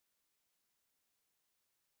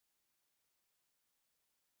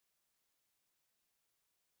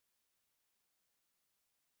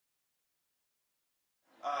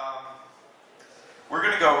Um, we're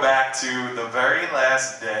going to go back to the very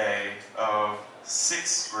last day of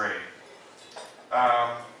 6th grade.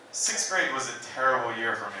 6th grade was a terrible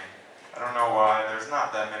year for me. I don't know why. There's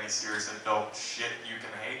not that many serious adult shit you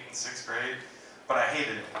can hate in 6th grade, but I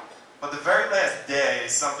hated it. But the very last day,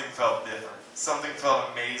 something felt different. Something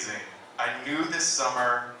felt amazing. I knew this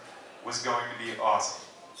summer was going to be awesome.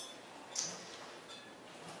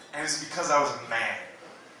 And it was because I was a man.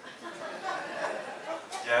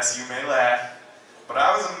 Yes, you may laugh, but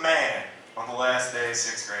I was a man on the last day of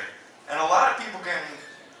 6th grade. And a lot of people can,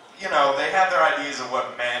 they have their ideas of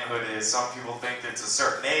what manhood is. Some people think it's a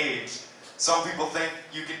certain age. Some people think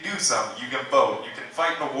you can do something. You can vote. You can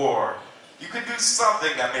fight in a war. You can do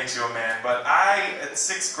something that makes you a man. But at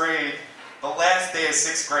 6th grade, the last day of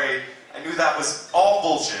 6th grade, I knew that was all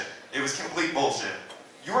bullshit. It was complete bullshit.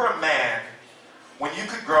 You were a man when you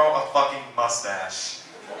could grow a fucking mustache.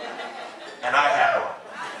 And I had one.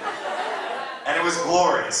 And it was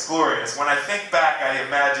glorious, glorious. When I think back, I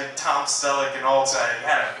imagine Tom Selleck and all that. He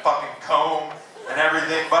had a fucking comb and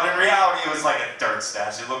everything. But in reality, it was like a dirt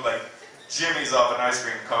stash. It looked like Jimmy's off an ice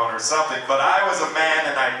cream cone or something. But I was a man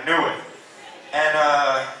and I knew it. And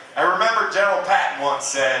I remember General Patton once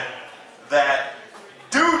said that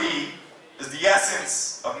duty is the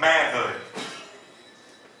essence of manhood.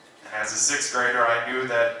 And as a 6th grader, I knew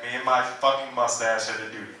that me and my fucking mustache had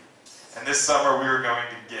a duty. And this summer, we were going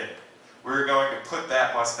to get it. We were going to put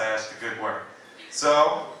that mustache to good work.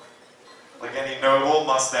 So, like any noble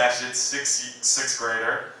mustached 6th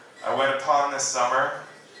grader, I went upon this summer,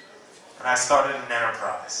 and I started an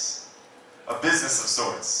enterprise. A business of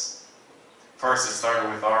sorts. First, it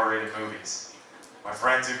started with R-rated movies. My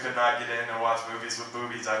friends who could not get in and watch movies with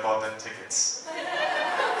boobies, I bought them tickets.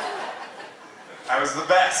 I was the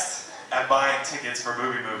best at buying tickets for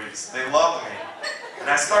movies. They loved me. And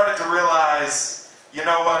I started to realize, you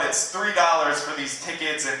know what, it's $3 for these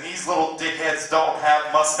tickets, and these little dickheads don't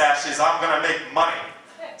have mustaches. I'm going to make money.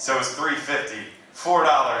 So it was $3.50,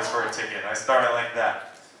 $4 for a ticket. I started like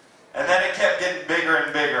that. And then it kept getting bigger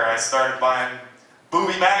and bigger. I started buying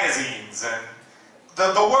booby magazines, and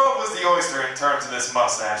the world was the oyster in terms of this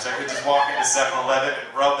mustache. I could just walk into 7-Eleven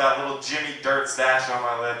and rub that little Jimmy Dirt stash on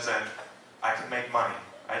my lips, and I could make money.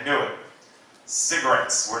 I knew it.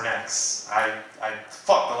 Cigarettes were next. I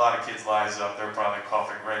fucked a lot of kids' lives up. They're probably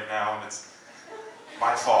coughing right now, and it's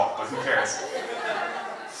my fault, but who cares?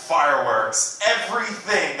 Fireworks,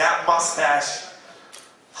 everything, that mustache,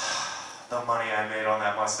 the money I made on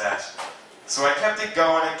that mustache. So I kept it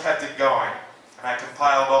going and kept it going, and I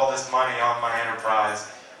compiled all this money on my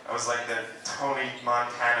enterprise. I was like the Tony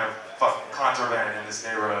Montana fucking contraband in this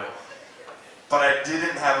neighborhood. But I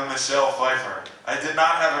didn't have a Michelle Pfeiffer. I did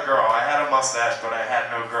not have a girl. I had a mustache, but I had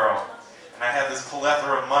no girl. And I had this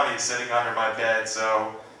plethora of money sitting under my bed,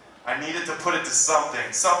 so I needed to put it to something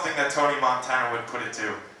that Tony Montana would put it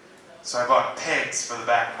to. So I bought pegs for the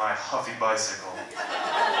back of my Huffy bicycle.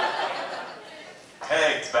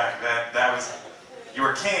 Pegs back then, that was, you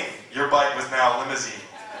were king. Your bike was now a limousine.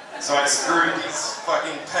 So I screwed these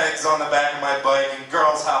fucking pegs on the back of my bike, and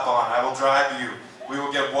girls hop on, I will drive you. We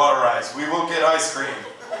will get water ice. We will get ice cream.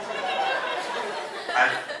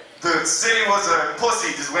 The city was a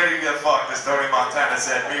pussy just waiting to get fucked, as Tony Montana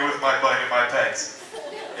said, me with my bike and my pegs.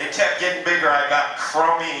 It kept getting bigger. I got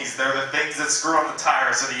chromies. They're the things that screw on the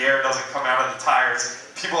tires so the air doesn't come out of the tires.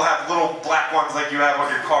 People have little black ones like you have on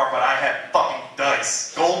your car, but I had fucking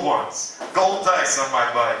dice. Gold ones. Gold dice on my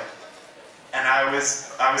bike. And I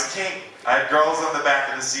was king. I had girls on the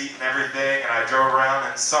back of the seat and everything, and I drove around,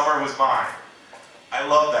 and summer was mine. I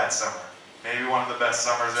loved that summer. Maybe one of the best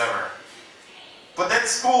summers ever. But then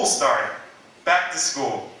school started. Back to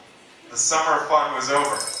school. The summer fun was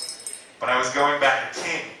over. But I was going back a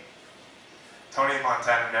king. Tony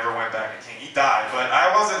Montana never went back a king. He died, but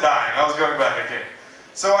I wasn't dying. I was going back a king.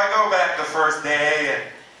 So I go back the first day,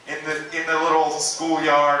 and in the little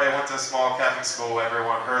schoolyard, I went to a small Catholic school.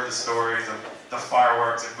 Everyone heard the stories of the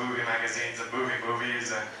fireworks and movie magazines and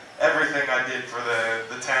movies and everything I did for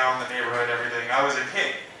the town, the neighborhood, everything. I was a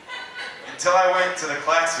king. Until I went to the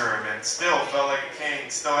classroom and still felt like a king,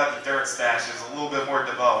 still had the dirt stash. It was a little bit more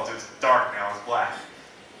developed. It was dark now, it was black.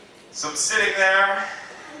 So I'm sitting there,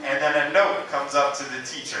 and then a note comes up to the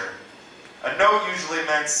teacher. A note usually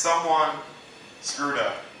meant someone screwed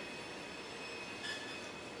up.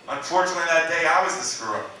 Unfortunately that day I was the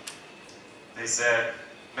screw up. They said,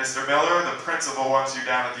 "Mr. Miller, the principal wants you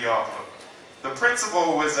down at the office." The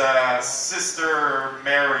principal was Sister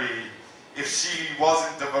Mary. If she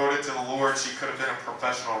wasn't devoted to the Lord, she could have been a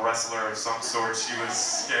professional wrestler of some sort. She was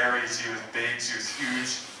scary, she was big, she was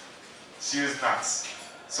huge. She was nuts.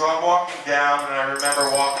 So I'm walking down, and I remember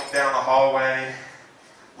walking down the hallway,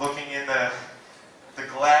 looking in the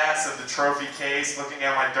glass of the trophy case, looking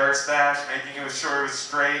at my dirt stash, making sure it was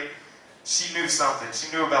straight. She knew something.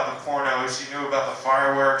 She knew about the porno. She knew about the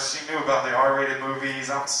fireworks. She knew about the R-rated movies.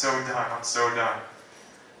 I'm so done. I'm so done.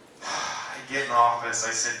 I get in the office.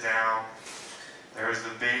 I sit down. There's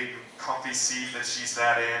the big, comfy seat that she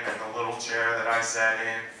sat in and the little chair that I sat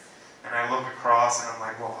in. And I look across, and I'm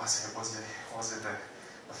like, what was it? Was it the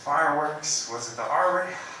fireworks? Was it the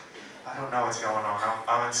R-rated? I don't know what's going on.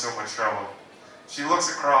 I'm in so much trouble. She looks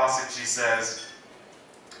across and she says,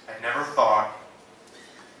 I never thought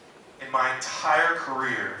in my entire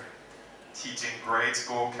career teaching grade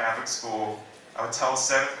school, Catholic school, I would tell a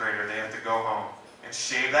 7th grader they have to go home and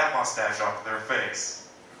shave that mustache off their face.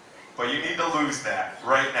 But you need to lose that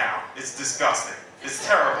right now. It's disgusting. It's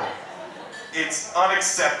terrible. It's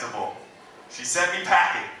unacceptable. She sent me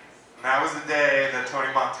packing. And that was the day that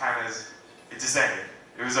Tony Montana's, it just ended.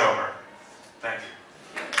 It was over. Thank you.